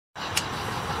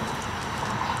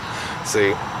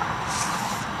See?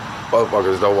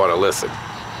 Motherfuckers don't want to listen.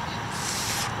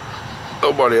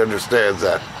 Nobody understands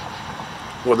that.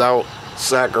 Without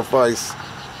sacrifice,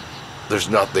 there's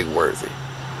nothing worthy.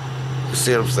 You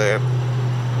see what I'm saying?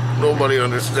 Nobody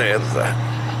understands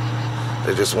that.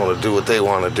 They just want to do what they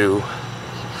want to do.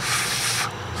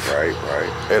 Right.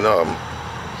 And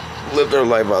live their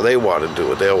life how they want to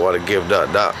do it. They don't want to give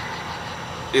nothing up.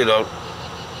 You know?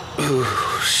 Ooh,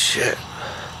 shit.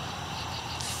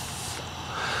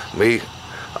 Me,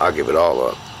 I'll give it all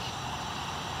up.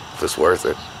 If it's worth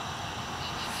it.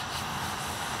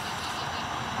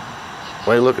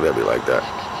 Why are you looking at me like that?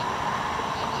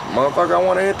 Motherfucker, I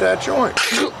want to hit that joint.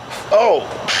 Oh,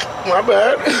 my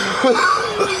bad.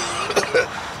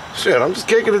 Shit, I'm just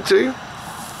kicking it to you.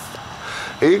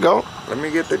 Here you go. Let me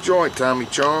get the joint, Tommy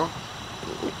Chong.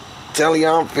 Tell you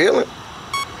how I'm feeling.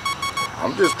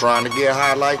 I'm just trying to get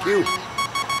high like you.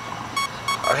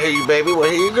 I hear you, baby. Well,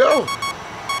 here you go.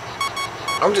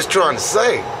 I'm just trying to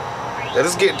say that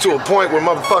it's getting to a point where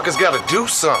motherfuckers got to do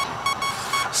something.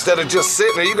 Instead of just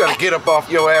sitting there, you got to get up off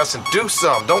your ass and do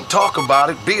something. Don't talk about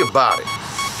it, be about it.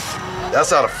 That's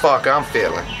how the fuck I'm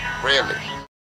feeling. Really.